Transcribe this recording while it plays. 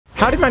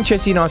How did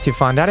Manchester United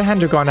find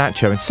Alejandro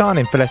Garnacho and sign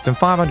him for less than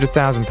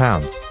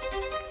 £500,000?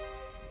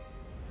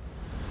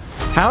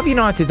 How have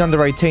United's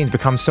under-18s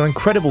become so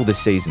incredible this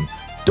season,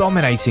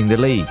 dominating the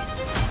league?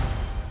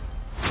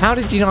 How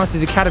did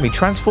United's academy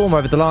transform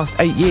over the last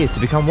 8 years to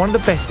become one of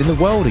the best in the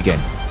world again?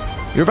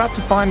 You're about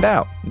to find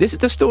out. This is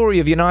the story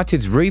of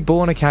United's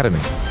reborn academy.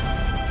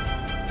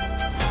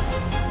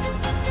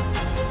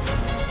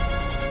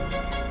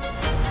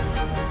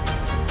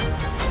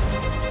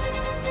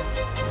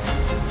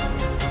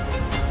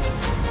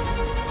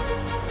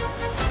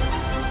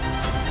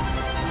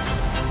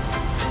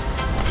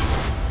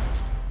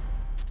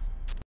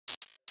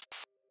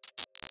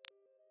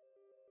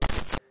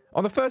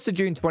 On the 1st of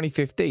June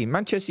 2015,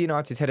 Manchester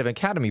United's head of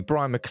academy,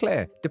 Brian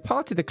McClair,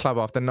 departed the club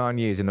after 9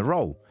 years in the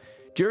role.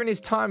 During his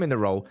time in the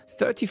role,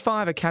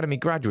 35 academy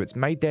graduates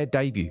made their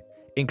debut,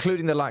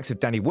 including the likes of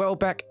Danny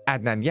Welbeck,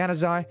 Adnan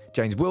Januzaj,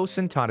 James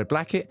Wilson, Tyler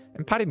Blackett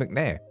and Paddy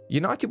McNair.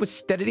 United was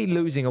steadily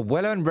losing a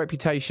well-earned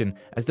reputation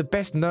as the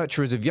best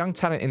nurturers of young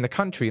talent in the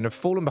country and have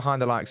fallen behind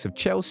the likes of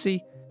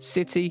Chelsea,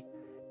 City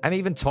and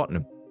even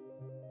Tottenham.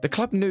 The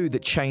club knew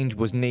that change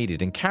was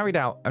needed and carried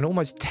out an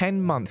almost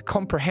 10-month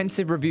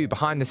comprehensive review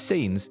behind the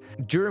scenes,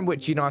 during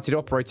which United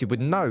operated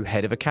with no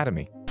head of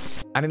academy.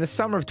 And in the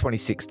summer of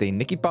 2016,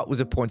 Nicky Butt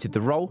was appointed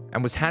the role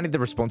and was handed the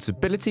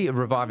responsibility of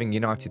reviving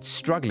United's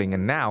struggling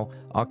and now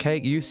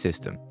archaic youth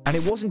system. And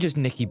it wasn't just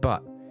Nicky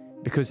Butt,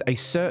 because a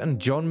certain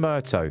John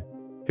Murtough,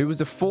 who was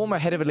the former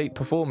head of elite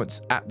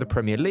performance at the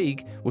Premier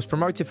League, was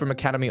promoted from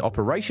academy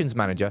operations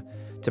manager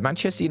to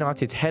Manchester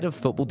United's head of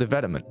football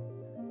development.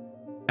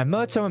 And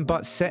Murtough and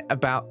Butt set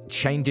about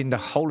changing the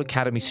whole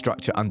academy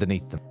structure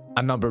underneath them.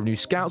 A number of new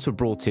scouts were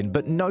brought in,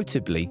 but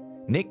notably,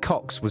 Nick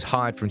Cox was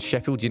hired from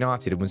Sheffield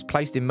United and was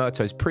placed in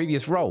Murtough's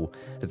previous role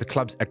as the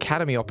club's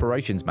academy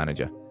operations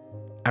manager.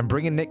 And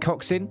bringing Nick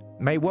Cox in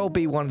may well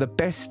be one of the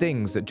best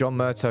things that John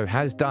Murtough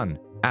has done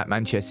at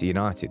Manchester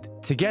United.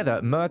 Together,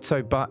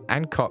 Murtough, Butt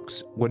and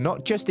Cox were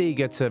not just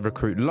eager to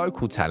recruit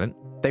local talent,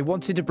 they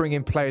wanted to bring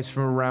in players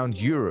from around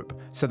Europe,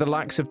 so the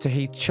likes of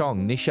Tahith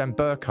Chong, Nishan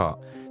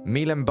Burkhardt,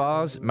 Milan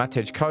Bars,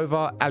 Matej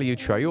Kovar, Aliou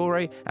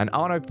Traore and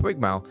Arnaud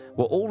Puigmal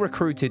were all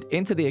recruited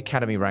into the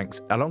academy ranks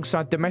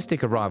alongside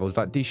domestic arrivals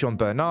like Dishon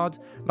Bernard,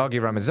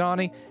 Lagi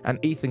Ramazani and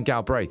Ethan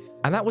Galbraith.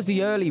 And that was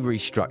the early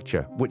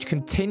restructure, which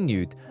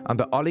continued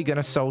under Ole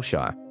Gunnar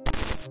Solskjaer.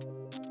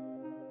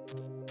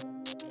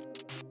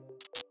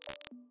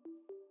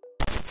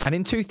 And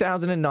in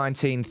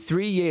 2019,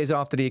 3 years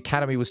after the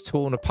academy was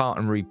torn apart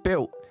and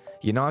rebuilt,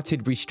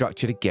 United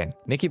restructured again.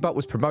 Nicky Butt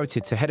was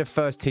promoted to head of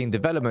first team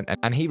development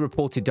and he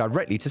reported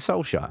directly to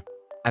Solskjaer.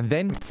 And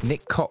then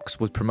Nick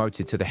Cox was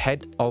promoted to the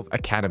head of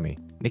academy,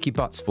 Nicky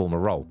Butt's former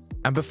role.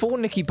 And before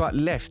Nicky Butt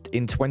left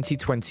in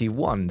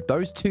 2021,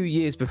 those 2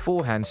 years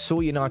beforehand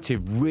saw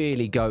United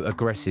really go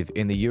aggressive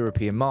in the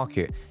European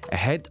market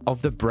ahead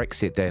of the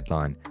Brexit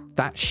deadline.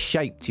 That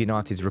shaped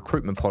United's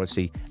recruitment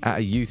policy at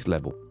a youth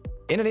level.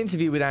 In an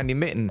interview with Andy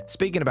Mitten,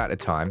 speaking about the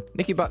time,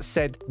 Nicky Butt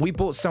said, "We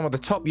bought some of the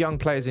top young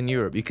players in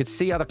Europe. You could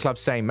see other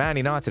clubs saying Man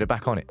United are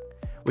back on it.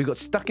 We got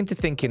stuck into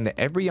thinking that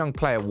every young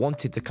player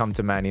wanted to come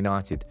to Man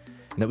United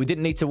and that we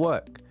didn't need to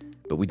work.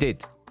 But we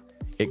did.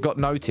 It got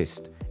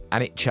noticed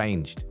and it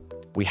changed.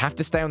 We have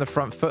to stay on the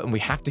front foot and we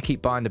have to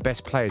keep buying the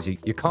best players.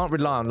 You can't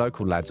rely on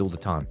local lads all the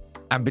time."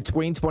 And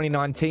between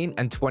 2019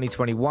 and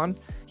 2021,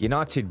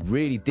 United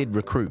really did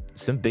recruit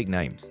some big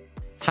names.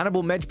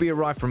 Hannibal Mejbri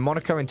arrived from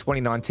Monaco in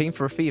 2019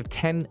 for a fee of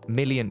 €10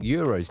 million.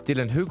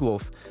 Dylan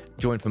Hugwolf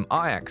joined from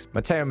Ajax,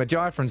 Matteo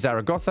Majai from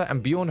Zaragoza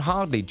and Bjorn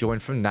Hardley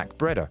joined from NAC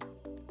Breda.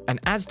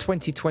 And as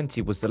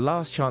 2020 was the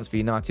last chance for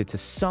United to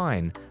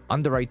sign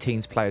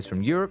under-18s players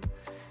from Europe,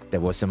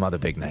 there were some other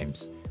big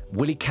names.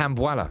 Willy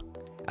Cambuala,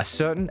 a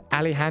certain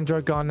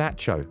Alejandro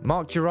Garnacho,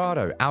 Marc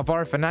Jurado,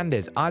 Alvaro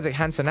Fernandez, Isaac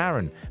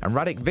Hansen-Aron and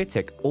Radik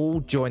Vitek all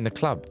joined the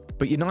club.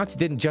 But United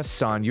didn't just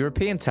sign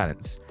European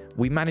talents.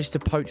 We managed to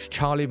poach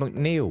Charlie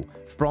McNeil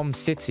from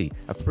City,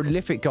 a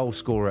prolific goal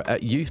scorer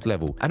at youth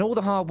level. And all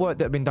the hard work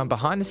that had been done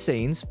behind the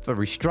scenes for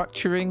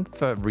restructuring,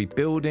 for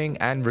rebuilding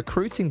and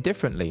recruiting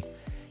differently,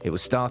 it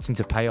was starting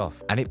to pay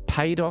off. And it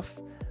paid off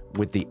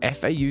with the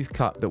FA Youth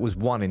Cup that was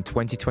won in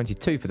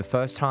 2022 for the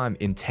first time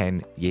in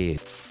 10 years.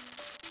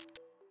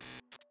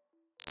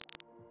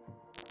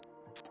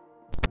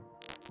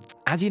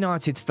 As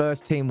United's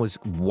first team was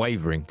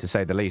wavering, to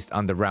say the least,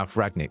 under Ralf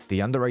Rangnick,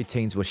 the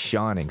under-18s were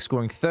shining,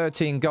 scoring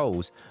 13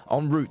 goals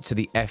en route to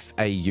the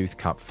FA Youth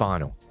Cup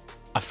final.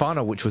 A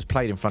final which was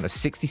played in front of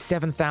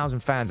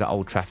 67,000 fans at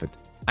Old Trafford.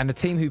 And the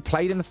team who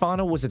played in the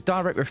final was a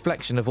direct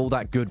reflection of all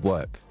that good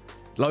work.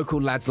 Local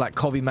lads like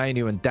Kobbie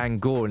Mainoo and Dan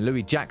Gore and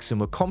Louis Jackson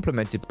were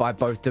complemented by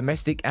both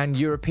domestic and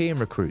European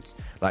recruits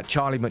like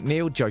Charlie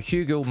McNeil, Joe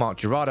Hugill, Marc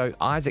Jurado,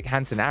 Isaac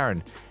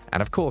Hansen-Aron,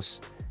 and of course,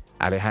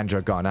 Alejandro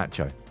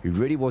Garnacho, who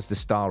really was the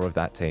star of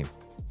that team.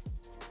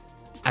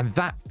 And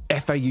that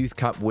FA Youth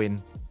Cup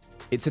win,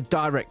 it's a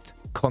direct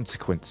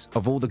consequence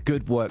of all the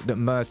good work that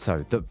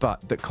Murtough, that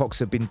Butt, that Cox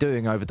have been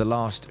doing over the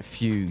last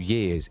few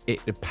years.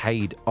 It had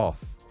paid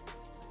off.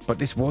 But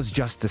this was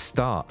just the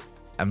start,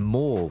 and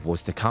more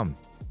was to come.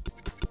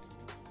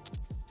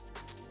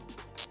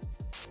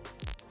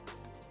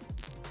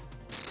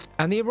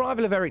 And the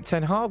arrival of Erik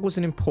ten Hag was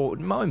an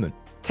important moment.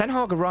 Ten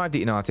Hag arrived at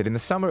United in the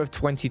summer of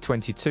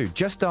 2022,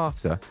 just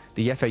after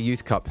the FA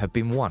Youth Cup had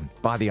been won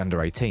by the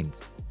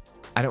under-18s.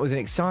 And it was an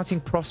exciting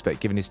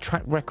prospect given his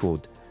track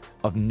record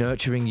of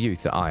nurturing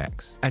youth at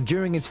Ajax. And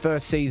during his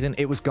first season,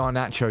 it was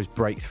Garnacho's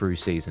breakthrough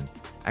season.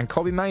 And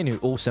Mainoo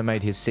also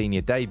made his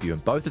senior debut,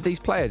 and both of these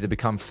players have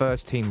become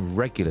first-team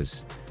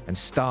regulars and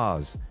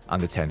stars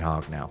under Ten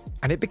Hag now.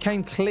 And it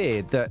became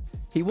clear that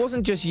he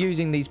wasn't just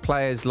using these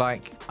players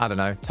like, I don't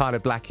know, Tyler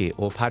Blackett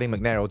or Paddy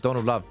McNair or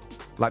Donald Love,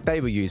 like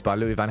they were used by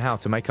Louis van Gaal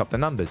to make up the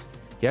numbers.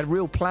 He had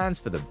real plans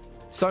for them.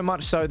 So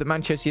much so that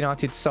Manchester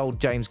United sold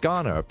James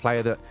Garner, a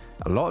player that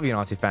a lot of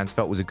United fans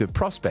felt was a good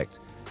prospect,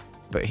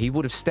 but he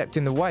would have stepped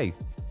in the way.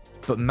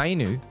 But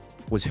Mainoo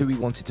was who he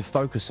wanted to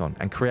focus on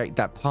and create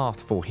that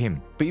path for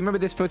him. But you remember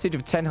this footage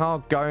of Ten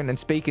Hag going and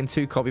speaking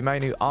to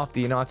Mainoo after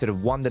United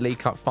had won the League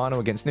Cup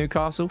final against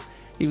Newcastle?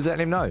 He was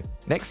letting him know,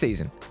 next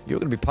season, you're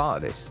going to be part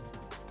of this.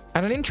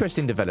 And an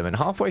interesting development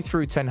halfway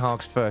through Ten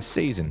Hag's first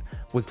season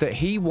was that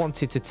he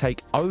wanted to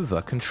take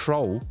over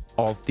control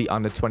of the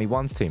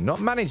under-21s team.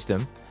 Not manage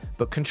them,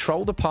 but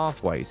control the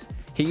pathways.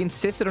 He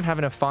insisted on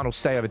having a final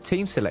say over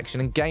team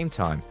selection and game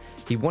time.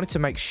 He wanted to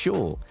make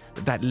sure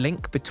that that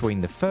link between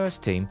the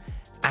first team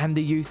and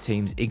the youth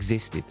teams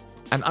existed.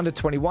 And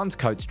under-21s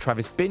coach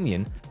Travis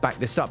Binion backed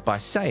this up by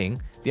saying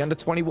the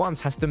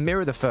under-21s has to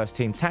mirror the first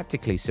team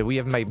tactically, so we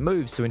have made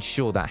moves to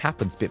ensure that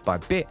happens bit by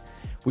bit.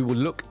 We will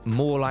look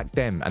more like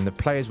them and the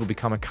players will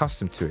become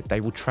accustomed to it. They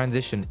will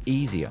transition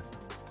easier.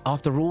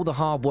 After all the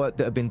hard work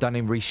that had been done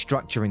in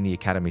restructuring the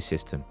academy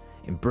system,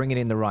 in bringing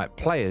in the right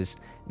players,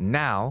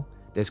 now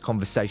there's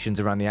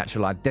conversations around the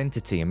actual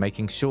identity and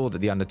making sure that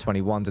the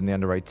under-21s and the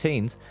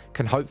under-18s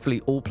can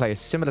hopefully all play a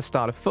similar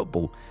style of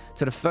football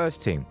to the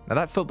first team. Now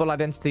that football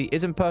identity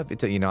isn't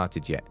perfect at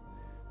United yet,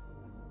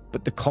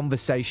 but the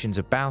conversations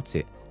about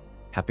it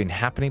have been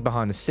happening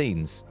behind the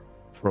scenes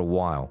for a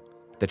while.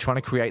 They're trying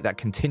to create that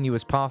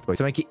continuous pathway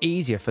to make it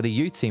easier for the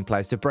youth team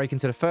players to break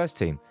into the first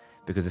team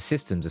because the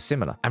systems are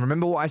similar. And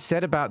remember what I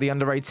said about the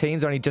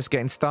under-18s only just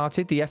getting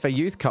started? The FA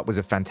Youth Cup was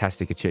a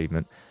fantastic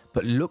achievement,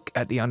 but look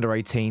at the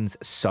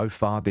under-18s so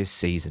far this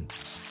season.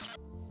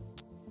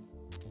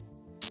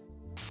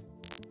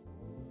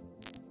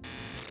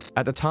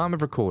 At the time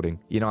of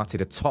recording,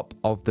 United are top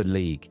of the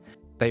league.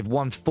 They've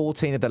won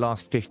 14 of the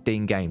last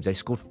 15 games. They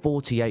scored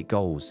 48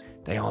 goals.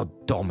 They are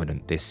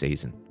dominant this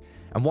season.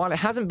 And while it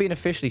hasn't been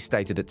officially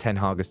stated that Ten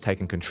Hag has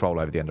taken control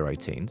over the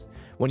under-18s,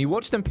 when you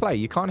watch them play,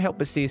 you can't help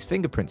but see his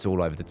fingerprints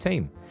all over the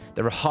team.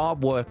 They're a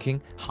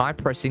hard-working,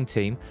 high-pressing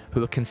team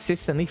who are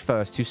consistently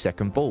first to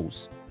second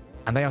balls.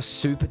 And they are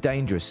super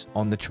dangerous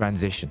on the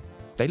transition.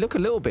 They look a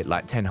little bit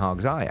like Ten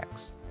Hag's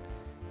Ajax.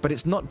 But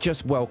it's not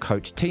just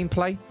well-coached team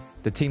play.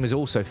 The team is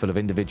also full of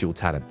individual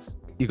talents.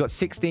 You've got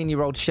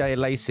 16-year-old Shea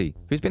Lacey,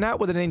 who's been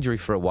out with an injury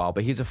for a while,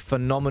 but he's a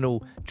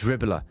phenomenal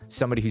dribbler,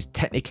 somebody who's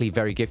technically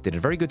very gifted, a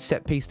very good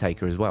set-piece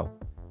taker as well.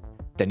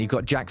 Then you've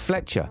got Jack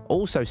Fletcher,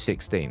 also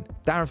 16,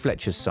 Darren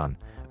Fletcher's son,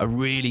 a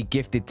really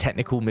gifted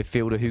technical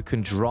midfielder who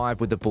can drive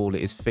with the ball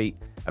at his feet,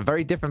 a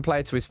very different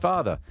player to his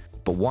father,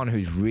 but one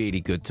who's really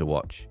good to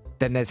watch.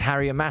 Then there's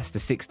Harry Amas, the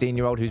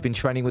 16-year-old who's been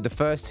training with the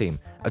first team,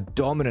 a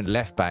dominant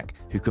left-back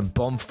who can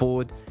bomb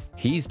forward.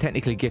 He's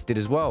technically gifted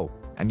as well.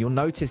 And you'll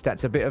notice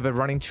that's a bit of a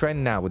running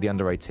trend now with the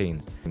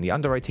under-18s. And the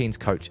under-18s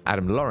coach,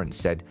 Adam Lawrence,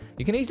 said,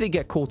 you can easily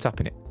get caught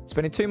up in it.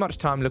 Spending too much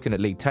time looking at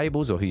league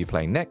tables or who you're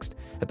playing next.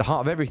 At the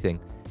heart of everything,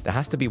 there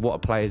has to be what a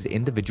player's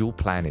individual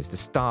plan is, the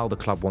style the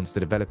club wants to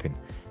develop in.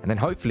 And then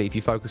hopefully, if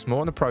you focus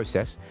more on the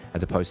process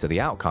as opposed to the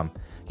outcome,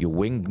 you'll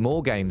win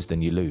more games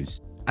than you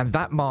lose. And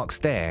that marks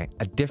there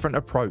a different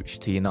approach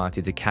to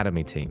United's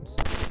academy teams.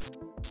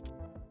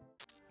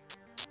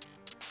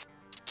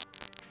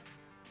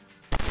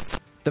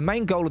 The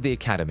main goal of the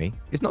academy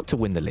is not to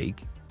win the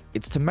league,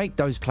 it's to make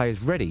those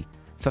players ready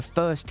for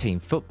first team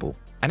football.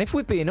 And if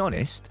we're being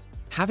honest,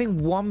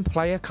 having one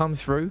player come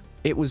through,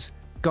 it was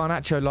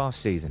Garnacho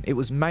last season, it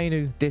was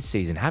Mainoo this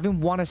season.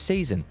 Having won a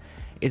season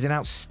is an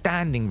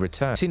outstanding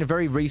return. We've seen a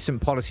very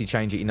recent policy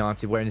change at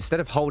United where instead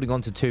of holding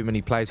on to too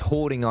many players,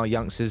 hoarding our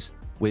youngsters,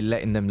 we're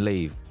letting them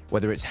leave.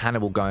 Whether it's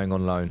Hannibal going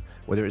on loan,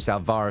 whether it's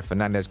Alvaro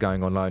Fernandez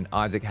going on loan,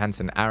 Isaac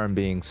Hansen, Aaron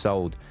being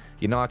sold,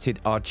 United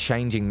are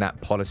changing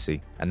that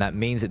policy. And that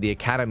means that the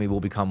academy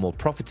will become more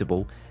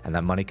profitable and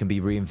that money can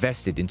be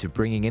reinvested into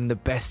bringing in the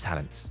best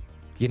talents.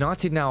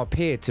 United now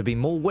appear to be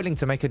more willing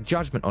to make a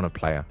judgment on a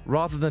player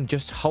rather than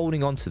just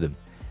holding on to them.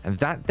 And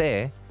that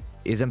there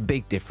is a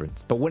big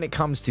difference. But when it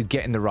comes to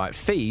getting the right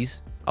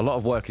fees, a lot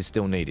of work is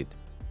still needed.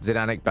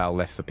 Zidane Iqbal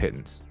left for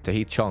pittance.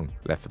 Tahith Chong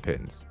left for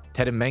pittance.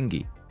 Ted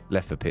Mengi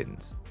left for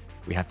pittance.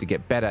 We have to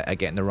get better at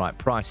getting the right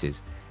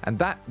prices, and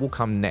that will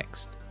come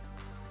next.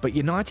 But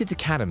United's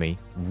academy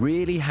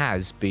really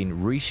has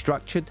been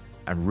restructured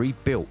and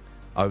rebuilt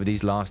over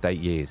these last 8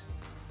 years.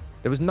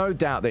 There was no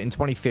doubt that in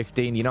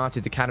 2015,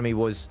 United's academy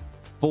was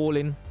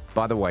falling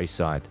by the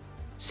wayside.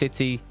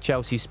 City,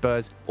 Chelsea,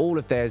 Spurs, all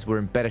of theirs were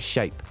in better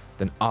shape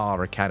than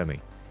our academy.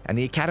 And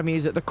the academy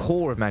is at the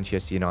core of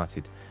Manchester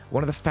United,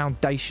 one of the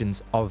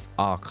foundations of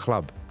our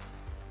club.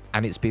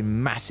 and it's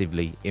been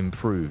massively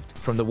improved.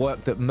 From the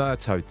work that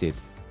Murto did,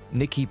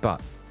 Nicky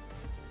Butt,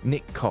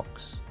 Nick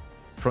Cox,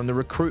 from the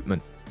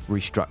recruitment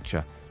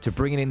restructure to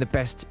bringing in the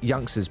best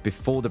youngsters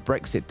before the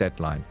Brexit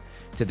deadline,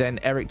 to then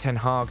Erik ten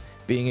Hag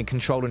being in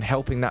control and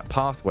helping that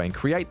pathway and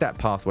create that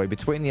pathway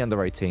between the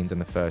under-18s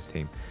and the first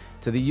team,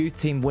 to the youth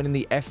team winning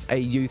the FA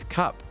Youth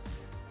Cup.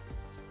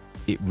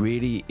 It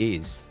really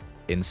is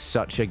in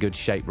such a good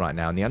shape right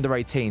now. And the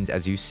under-18s,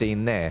 as you've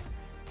seen there,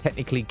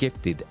 technically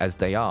gifted as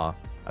they are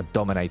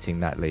dominating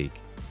that league.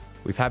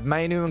 We've had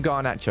Mainoo and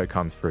Garnacho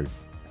come through,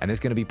 and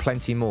there's going to be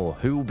plenty more.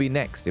 Who will be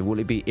next? Will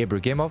it be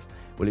Ibrahimov?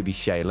 Will it be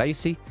Shea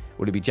Lacey?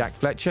 Will it be Jack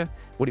Fletcher?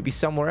 Will it be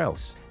somewhere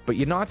else? But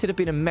United have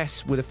been a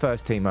mess with the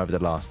first team over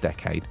the last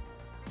decade.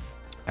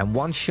 And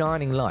one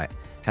shining light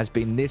has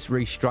been this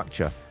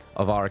restructure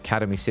of our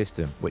academy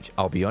system, which,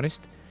 I'll be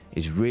honest,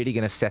 is really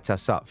going to set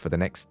us up for the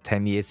next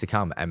 10 years to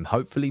come and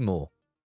hopefully more.